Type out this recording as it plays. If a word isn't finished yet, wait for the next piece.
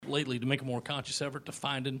lately to make a more conscious effort to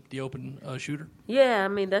finding the open shooter? Yeah, I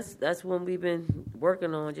mean that's what we've been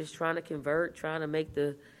working on, just trying to convert, trying to make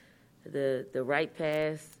the right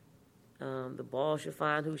pass. The ball should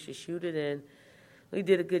find who should shoot it, and we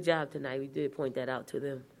did a good job tonight. We did point that out to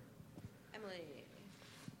them.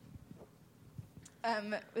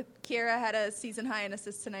 Kiera had a season high in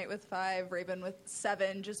assists tonight with 5, Raven with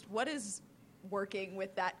 7. Just what is working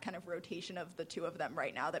with that kind of rotation of the two of them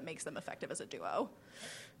right now that makes them effective as a duo?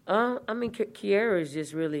 I mean, Kiera is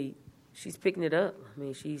just really, she's picking it up. I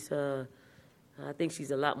mean, I think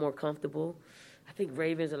she's a lot more comfortable. I think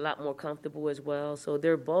Raven's a lot more comfortable as well. So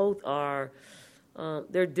they're both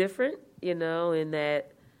they're different, in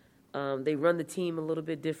that they run the team a little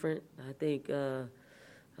bit different. I think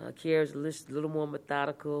Kiera's a little more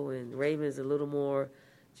methodical, and Raven's a little more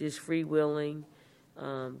just freewheeling,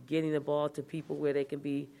 getting the ball to people where they can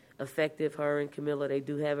be effective. Her and Camilla, they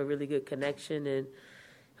do have a really good connection, and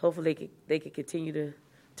hopefully they can continue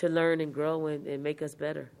to learn and grow and make us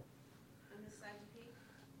better.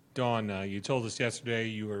 Dawn, you told us yesterday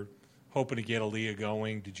you were hoping to get Aaliyah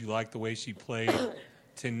going. Did you like the way she played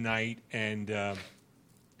tonight and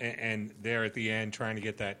there at the end trying to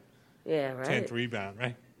get that 10th rebound,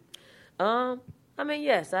 right? I mean,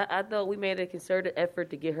 yes, I thought we made a concerted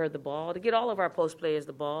effort to get her the ball, to get all of our post players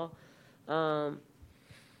the ball. And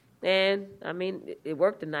I mean, it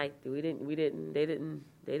worked tonight. They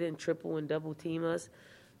didn't triple and double team us,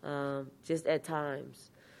 just at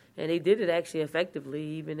times. And they did it actually effectively,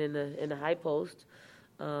 even in the high post.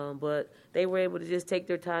 But they were able to just take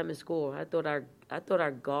their time and score. I thought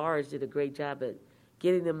our guards did a great job at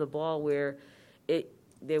getting them the ball where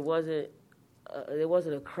there wasn't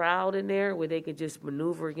a crowd in there where they could just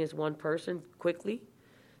maneuver against one person quickly.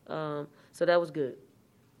 So that was good.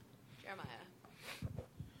 Jeremiah.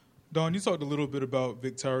 Dawn, you talked a little bit about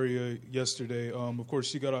Victoria yesterday. Of course,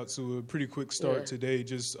 she got out to a pretty quick start today.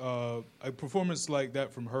 Just a performance like that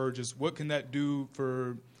from her, just what can that do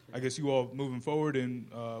for, I guess, you all moving forward? And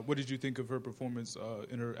what did you think of her performance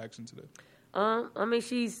in her action today? I mean,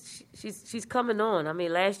 she's coming on. I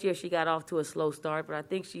mean, last year she got off to a slow start, but I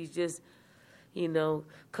think she's just,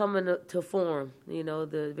 coming to form.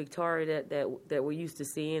 The Victoria that we're used to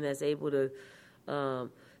seeing, that's able to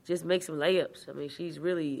just make some layups. I mean, she's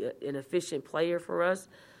really an efficient player for us.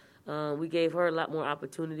 We gave her a lot more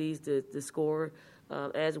opportunities to score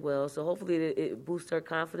as well. So hopefully it boosts her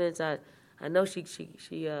confidence. I know she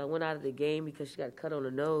went out of the game because she got cut on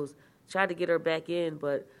the nose. Tried to get her back in,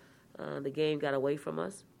 but the game got away from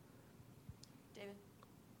us. David?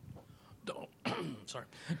 Sorry.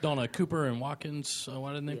 Donna, Cooper and Watkins,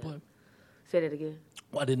 why didn't they play? Say that again.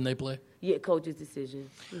 Why didn't they play? Yeah, coach's decision.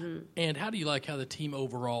 Mm-hmm. And how do you like how the team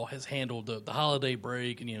overall has handled the holiday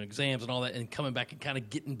break and exams and all that, and coming back and kind of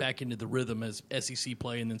getting back into the rhythm as SEC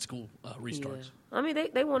play and then school restarts? Yeah. I mean,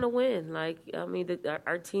 they want to win.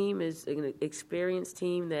 Our team is an experienced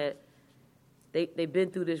team that they've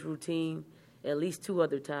been through this routine at least 2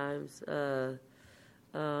 other times,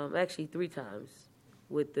 actually 3 times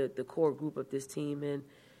with the core group of this team, and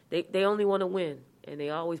they only want to win, and they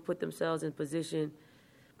always put themselves in positions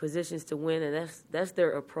to win, and that's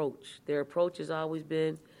their approach. Their approach has always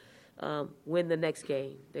been win the next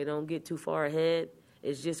game. They don't get too far ahead.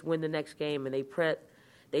 It's just win the next game, and they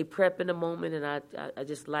prep in the moment, and I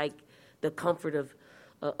just like the comfort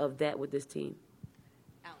of that with this team.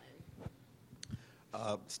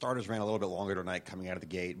 Starters ran a little bit longer tonight coming out of the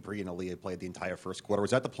gate. Bree and Aaliyah played the entire first quarter. Was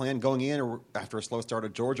that the plan going in, or after a slow start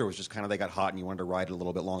at Georgia, or was it just kind of they got hot and you wanted to ride it a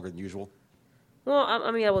little bit longer than usual? Well, I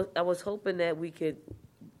mean, I was hoping that we could,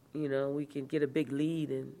 we can get a big lead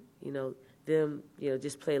and, them,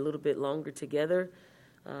 just play a little bit longer together.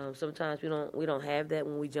 Sometimes we don't have that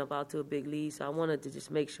when we jump out to a big lead. So I wanted to just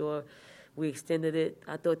make sure we extended it.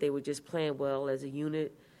 I thought they were just playing well as a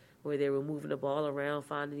unit, where they were moving the ball around,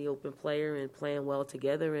 finding the open player, and playing well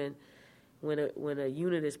together. And when a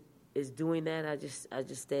unit is doing that, I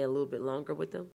just stay a little bit longer with them.